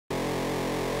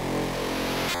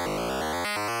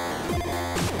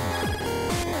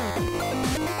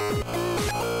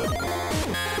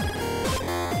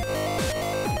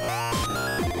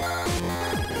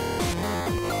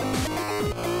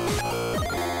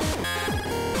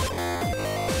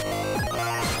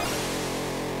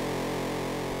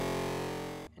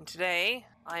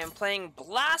I am playing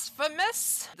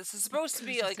Blasphemous. This is supposed to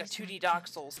be like a 2D Dark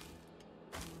Souls.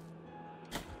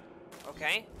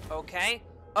 Okay, okay,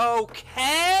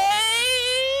 okay!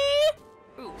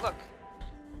 Ooh, look.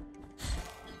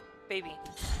 Baby.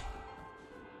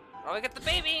 Oh, I got the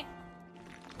baby!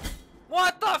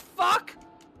 What the fuck?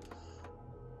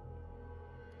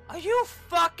 Are you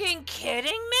fucking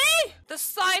kidding me? The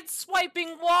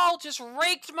side-swiping wall just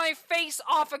raked my face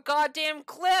off a goddamn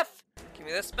cliff! Give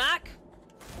me this back.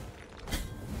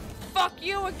 Fuck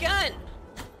you again!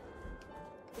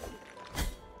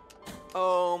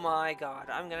 Oh my god,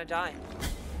 I'm gonna die.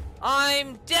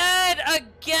 I'm dead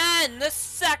again! This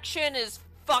section is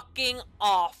fucking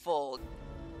awful.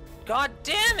 God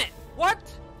damn it! What?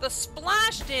 The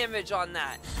splash damage on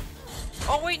that.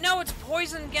 Oh wait, no, it's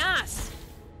poison gas.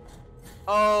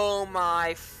 Oh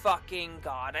my fucking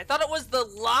god. I thought it was the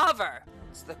lava.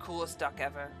 It's the coolest duck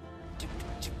ever. Doop,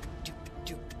 doop, doop,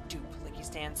 doop, doop, like he's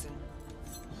dancing.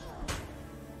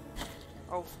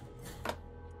 Oh.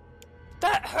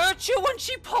 That hurt you when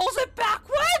she pulls it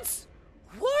backwards?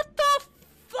 What the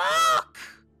fuck?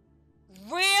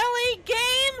 Really,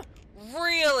 game?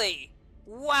 Really?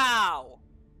 Wow.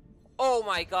 Oh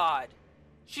my god.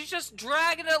 She's just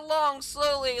dragging it along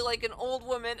slowly like an old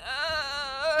woman.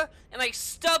 And I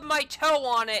stub my toe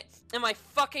on it and my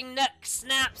fucking neck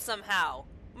snaps somehow.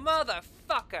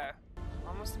 Motherfucker.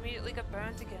 Almost immediately got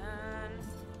burnt again.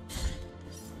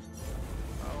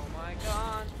 Oh my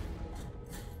god.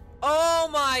 Oh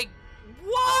my...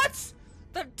 What?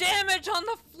 The damage on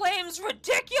the flame's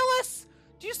ridiculous!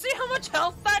 Do you see how much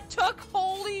health that took?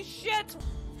 Holy shit!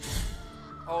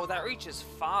 Oh, that reaches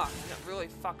far, and it really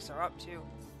fucks her up, too.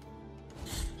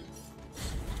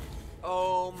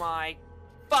 Oh my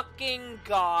fucking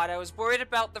god, I was worried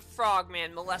about the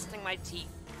frogman molesting my teeth.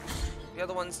 The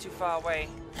other one's too far away,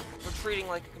 retreating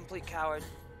like a complete coward.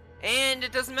 And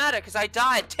it doesn't matter, because I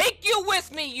died. Take you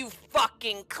with me, you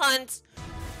fucking cunt!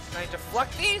 Can I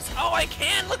deflect these? Oh, I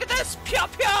can! Look at this! Pya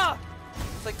pya!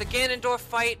 It's like the Ganondorf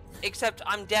fight, except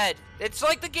I'm dead. It's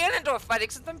like the Ganondorf fight,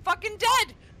 except I'm fucking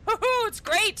dead! Woohoo! It's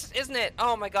great, isn't it?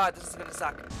 Oh my god, this is gonna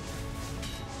suck.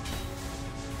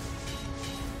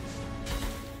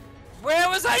 Where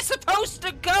was I supposed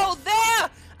to go? There!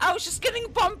 I was just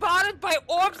getting bombarded by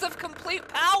orbs of complete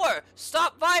power!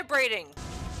 Stop vibrating!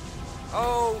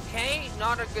 Okay,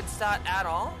 not a good start at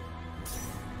all.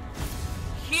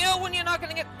 Heal when you're not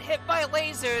gonna get hit by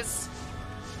lasers.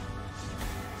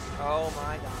 Oh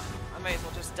my god. I may as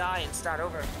well just die and start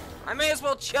over. I may as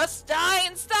well just die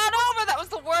and start over! That was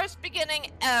the worst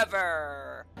beginning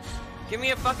ever! Give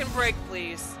me a fucking break,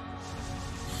 please.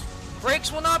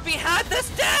 Breaks will not be had this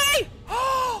day!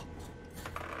 Oh!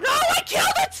 No, I killed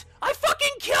it! I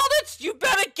fucking killed it! You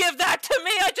better give that to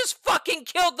me! I just fucking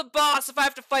killed the boss! If I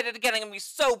have to fight it again, I'm gonna be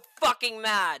so fucking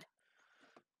mad!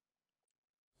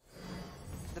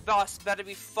 The boss better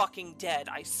be fucking dead,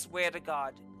 I swear to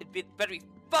god. It better be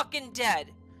fucking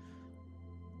dead!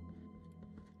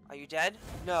 Are you dead?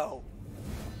 No.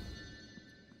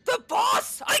 The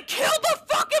boss! I killed the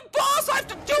fucking boss! I have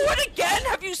to do it again!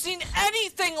 Have you seen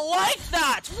anything like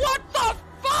that? What the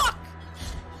fuck?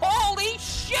 Holy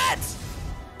shit!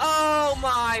 Oh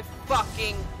my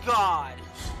fucking god.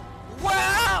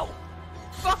 Wow!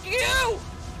 Fuck you!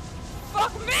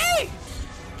 Fuck me!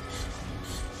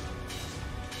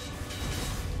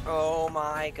 Oh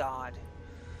my god.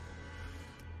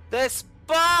 This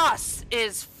boss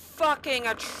is fucking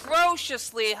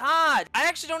atrociously hard. I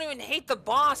actually don't even hate the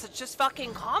boss, it's just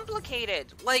fucking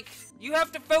complicated. Like, you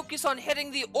have to focus on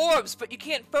hitting the orbs, but you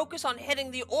can't focus on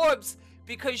hitting the orbs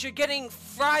because you're getting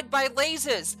fried by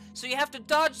lasers. So you have to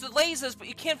dodge the lasers, but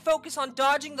you can't focus on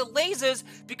dodging the lasers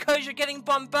because you're getting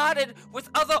bombarded with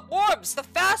other orbs, the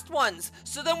fast ones.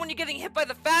 So then when you're getting hit by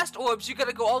the fast orbs, you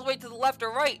gotta go all the way to the left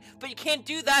or right. But you can't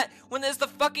do that when there's the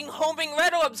fucking homing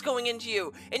red orbs going into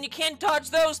you. And you can't dodge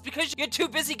those because you're too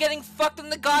busy getting fucked in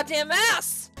the goddamn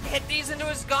ass. Hit these into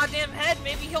his goddamn head,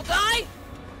 maybe he'll die?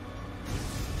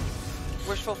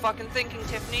 Wishful fucking thinking,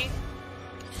 Tiffany.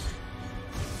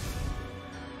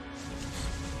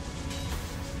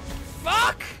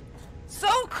 Fuck! So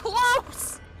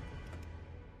close!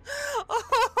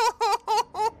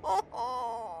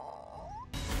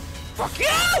 Fuck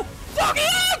you! Fuck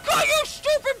you! God, you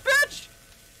stupid bitch!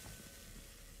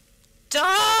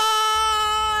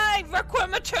 Die!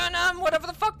 Requiem aeternam, whatever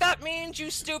the fuck that means, you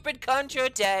stupid cunt, you're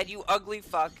dead, you ugly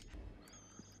fuck.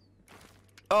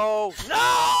 Oh, no!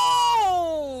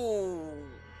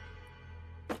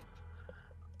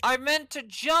 I meant to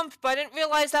jump, but I didn't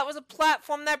realize that was a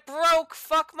platform that broke.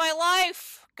 Fuck my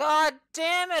life. God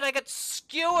damn it, I got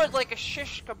skewered like a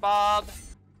shish kebab.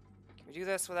 Can we do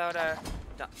this without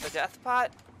The death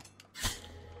pot?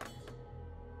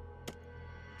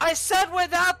 I said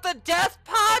without the death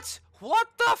pot? What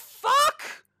the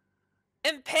fuck?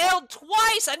 Impaled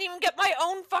twice! I didn't even get my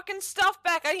own fucking stuff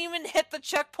back! I didn't even hit the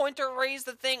checkpoint to raise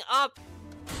the thing up!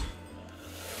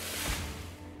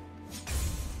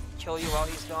 Kill you while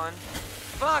he's gone.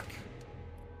 Fuck!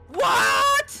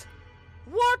 What?!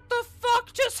 What the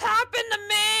fuck just happened to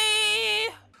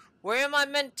me?! Where am I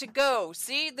meant to go?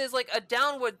 See, there's like a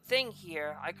downward thing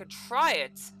here. I could try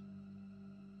it.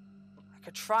 I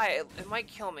could try it. It might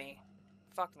kill me.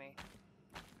 Fuck me.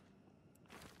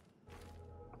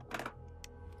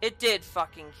 It did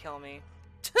fucking kill me.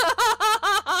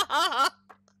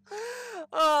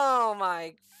 Oh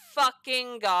my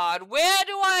fucking god. Where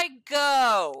do I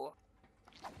go?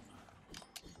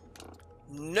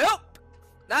 Nope!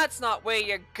 That's not where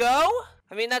you go!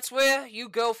 I mean, that's where you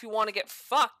go if you want to get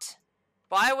fucked.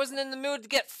 But I wasn't in the mood to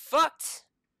get fucked.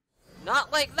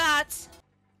 Not like that.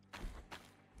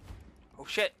 Oh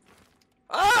shit.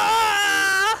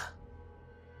 Ah!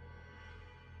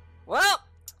 Well,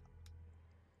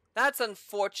 that's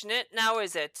unfortunate. Now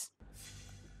is it?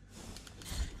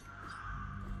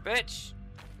 Bitch.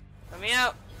 Let me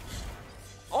out.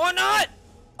 Or not!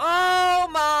 Oh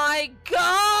my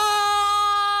god!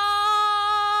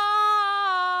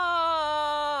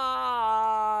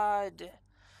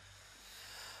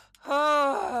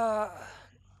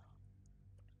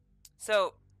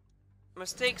 So,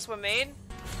 mistakes were made.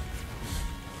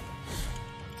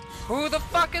 Who the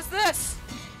fuck is this?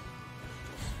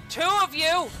 Two of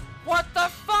you? What the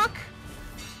fuck?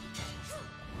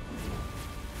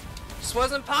 This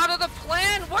wasn't part of the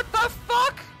plan? What the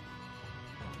fuck?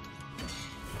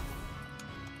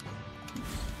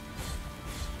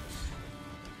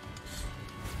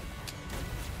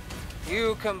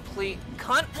 You complete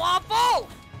cunt waffle!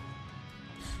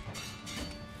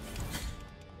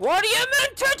 What are you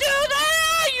meant to do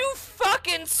there, you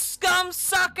fucking scum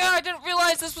sucker? I didn't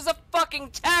realize this was a fucking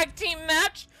tag team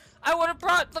match. I would have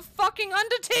brought the fucking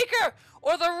Undertaker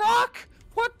or The Rock.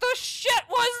 What the shit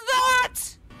was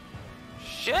that?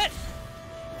 Shit.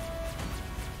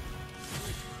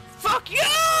 Fuck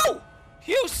you!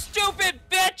 You stupid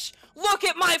bitch! Look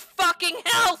at my fucking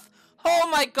health! Oh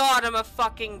my god, I'm a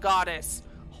fucking goddess.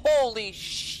 Holy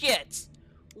shit.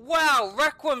 Wow,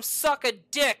 Requiem suck a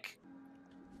dick.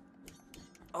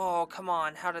 Oh, come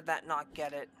on. How did that not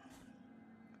get it?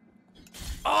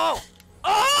 Oh!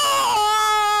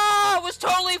 Oh! It was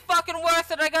totally fucking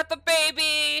worth it. I got the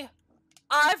baby.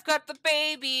 I've got the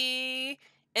baby.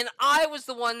 And I was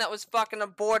the one that was fucking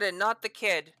aborted, not the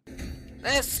kid.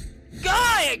 This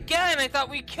guy again! I thought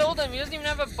we killed him. He doesn't even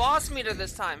have a boss meter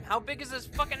this time. How big is his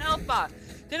fucking health bar?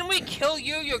 Didn't we kill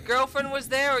you? Your girlfriend was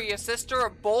there, or your sister, or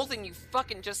both, and you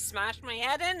fucking just smashed my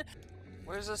head in?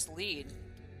 Where's this lead?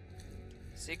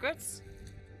 Secrets?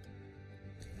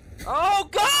 Oh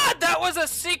god! That was a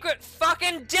secret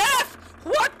fucking death!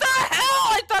 What the hell?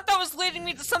 I thought that was leading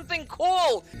me to something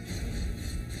cool!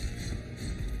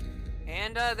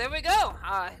 And there we go.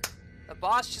 The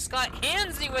boss just got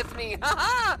handsy with me.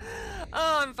 Haha!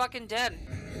 Oh, I'm fucking dead.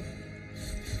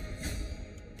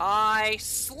 I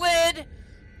slid,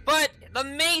 but the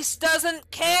mace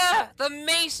doesn't care. The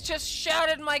mace just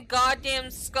shattered my goddamn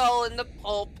skull in the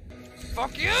pulp.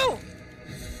 Fuck you!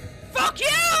 Fuck you!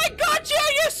 I got you,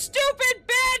 you stupid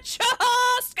bitch!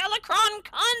 Haha! Skelecron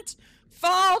cunt!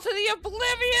 Fall to the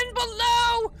oblivion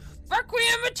below!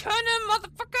 Requiem aeternam,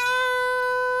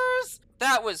 motherfuckers!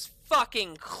 That was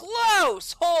fucking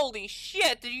close! Holy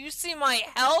shit, did you see my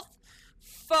health?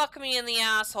 Fuck me in the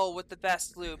asshole with the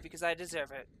best loot, because I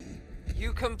deserve it.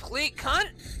 You complete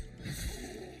cunt?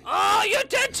 Oh, you're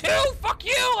dead too! Fuck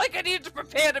you! Like I needed to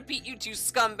prepare to beat you two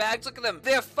scumbags. Look at them.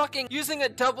 They're fucking using a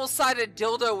double-sided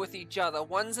dildo with each other.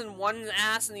 One's in one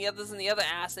ass and the other's in the other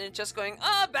ass, and it's just going,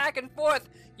 back and forth.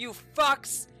 You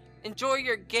fucks. Enjoy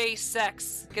your gay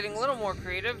sex. Getting a little more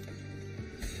creative.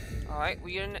 Alright,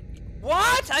 we didn't...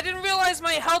 What? I didn't realize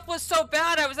my health was so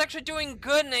bad. I was actually doing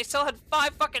good and I still had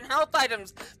 5 fucking health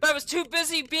items. But I was too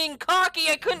busy being cocky,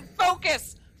 I couldn't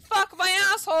focus. Fuck my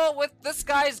asshole with this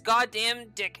guy's goddamn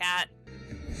dick hat.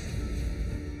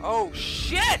 Oh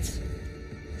shit!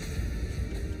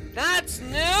 That's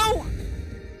new?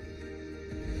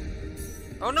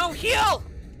 Oh no, heal!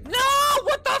 No!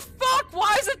 What the fuck?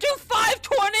 Why does it do 5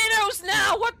 tornadoes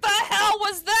now? What the hell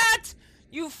was that?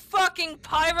 You fucking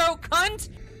pyro cunt!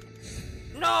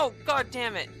 No! God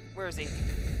damn it. Where is he?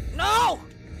 No!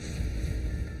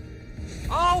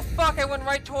 Oh fuck, I went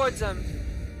right towards him.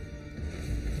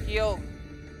 Heal.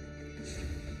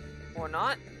 Or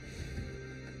not.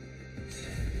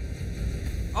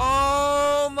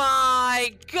 Oh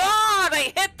my god!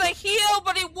 I heal,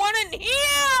 but he wouldn't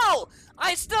heal!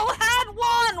 I still had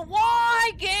one!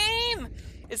 Why, game?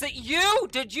 Is it you?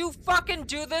 Did you fucking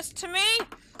do this to me?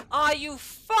 Are you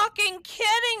fucking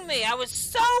kidding me? I was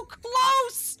so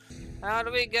close! How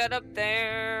do we get up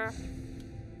there?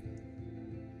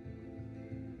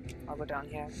 I'll go down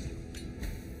here.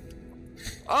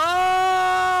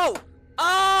 Oh!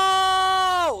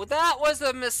 Oh! That was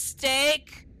a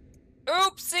mistake!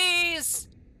 Oopsies!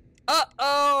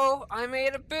 Uh-oh! I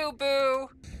made a boo-boo!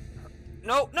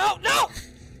 No, no, no!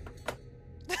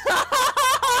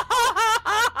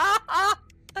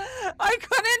 I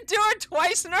couldn't do it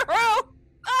twice in a row!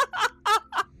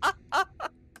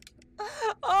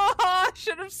 Oh, I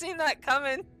should have seen that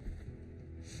coming.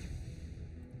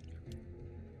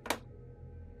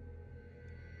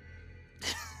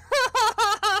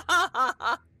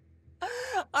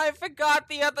 I forgot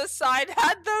the other side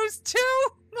had those too.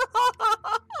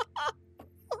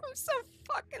 I'm so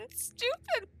fucking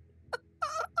stupid.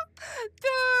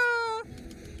 Duh.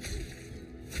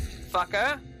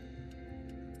 Fucker.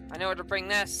 I know where to bring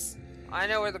this. I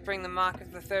know where to bring the Mark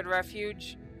of the Third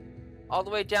Refuge. All the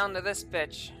way down to this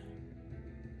bitch.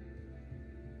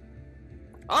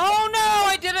 Oh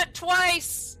no! I did it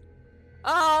twice!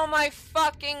 Oh my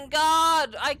fucking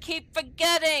god! I keep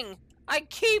forgetting! I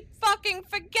keep fucking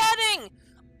forgetting!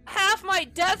 Half my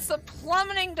deaths are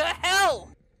plummeting to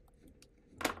hell!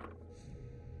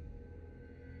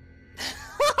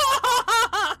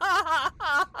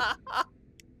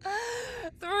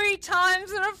 3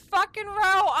 times in a fucking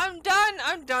row! I'm done!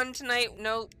 I'm done tonight.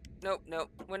 Nope. Nope, nope.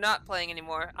 We're not playing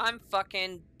anymore. I'm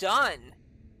fucking done.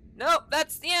 Nope,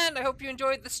 that's the end. I hope you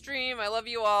enjoyed the stream. I love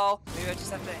you all. Maybe I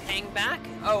just have to hang back?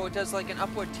 Oh, it does like an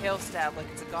upward tail stab like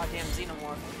it's a goddamn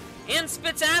xenomorph. And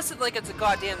spits acid like it's a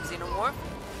goddamn xenomorph.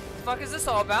 What the fuck is this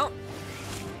all about?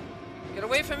 Get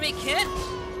away from me, kid!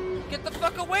 Get the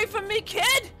fuck away from me,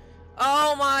 kid!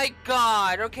 Oh my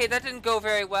god. Okay, that didn't go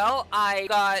very well. I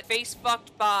got face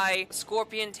fucked by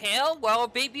scorpion tail while a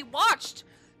baby watched.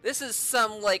 This is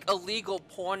some, like, illegal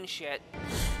porn shit.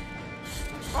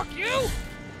 Fuck you!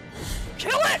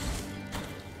 Kill it!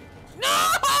 No!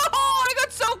 I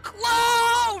got so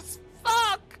close!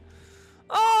 Fuck!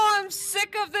 Oh, I'm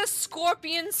sick of this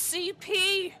scorpion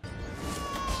CP.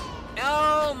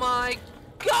 Oh my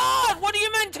god! What are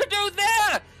you meant to do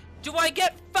there? Do I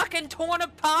get fucking torn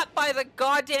apart by the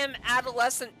goddamn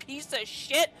adolescent piece of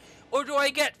shit? Or do I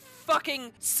get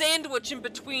fucking sandwiched in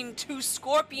between 2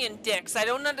 scorpion dicks? I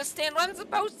don't understand what I'm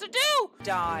supposed to do!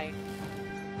 Die.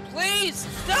 Please,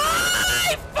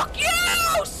 die! Fuck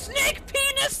you! Snake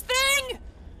penis thing!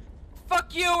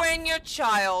 Fuck you and your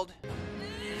child.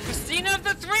 Christina of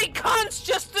the 3 cunts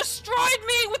just destroyed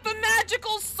me with the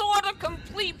magical sword of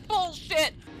complete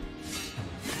bullshit!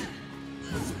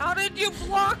 How did you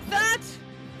block that?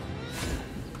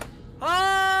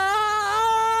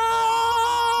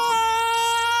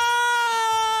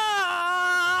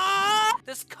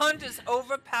 This cunt is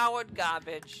overpowered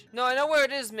garbage. No, I know where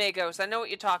it is, Magos. I know what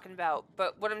you're talking about.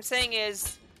 But what I'm saying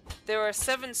is, there are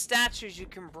 7 statues you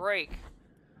can break.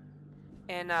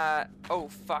 And, oh,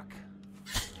 fuck.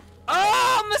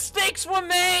 Oh, mistakes were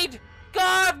made!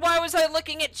 God, why was I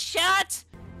looking at chat?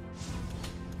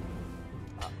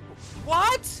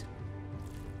 What?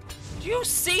 Do you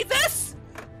see this?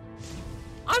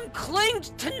 I'm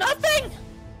clinged to nothing!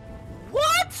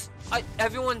 What?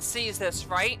 Everyone sees this,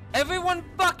 right? Everyone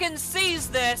fucking sees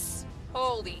this!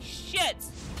 Holy shit!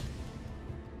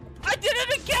 I did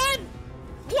it again!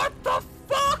 What the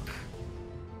fuck?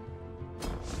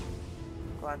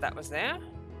 Glad that was there.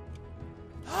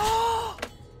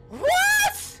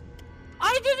 What?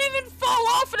 I didn't even fall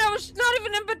off and I was not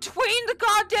even in between the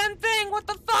goddamn thing! What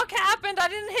the fuck happened? I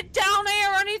didn't hit down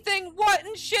air or anything! What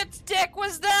in shit's dick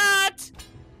was that?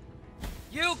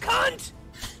 You cunt!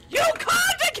 You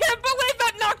cunt! I can't believe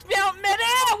that knocked me out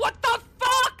midair! What the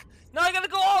fuck? Now I gotta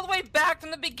go all the way back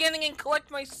from the beginning and collect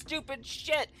my stupid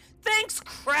shit. Thanks,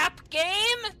 crap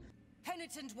game!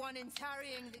 Penitent one in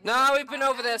tarrying the No, we've been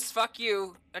over this. Fuck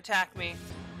you. Attack me.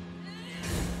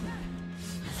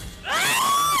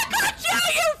 Ah, I got you,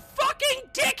 you fucking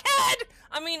dickhead!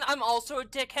 I mean, I'm also a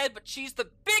dickhead, but she's the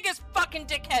biggest fucking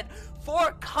dickhead. For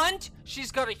a cunt,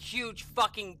 she's got a huge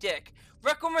fucking dick.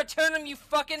 Requiem Returnum, you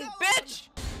fucking bitch!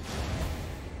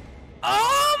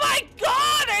 Oh my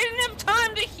god! I didn't have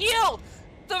time to heal!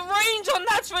 The range on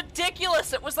that's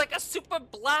ridiculous! It was like a super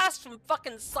blast from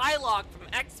fucking Psylocke from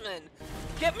X-Men.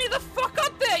 Get me the fuck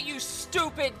up there, you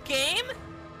stupid game!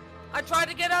 I tried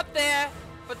to get up there,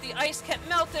 but the ice kept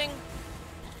melting.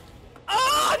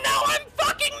 Oh, now I'm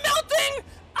fucking melting!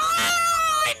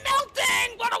 Oh, I'm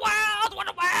melting! What a world! What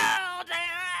a world!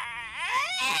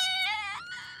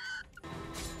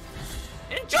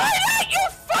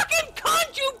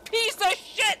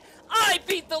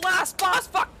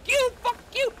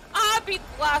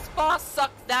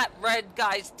 red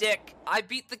guy's dick. I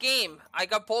beat the game. I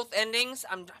got both endings.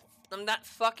 I'm that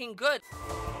fucking good.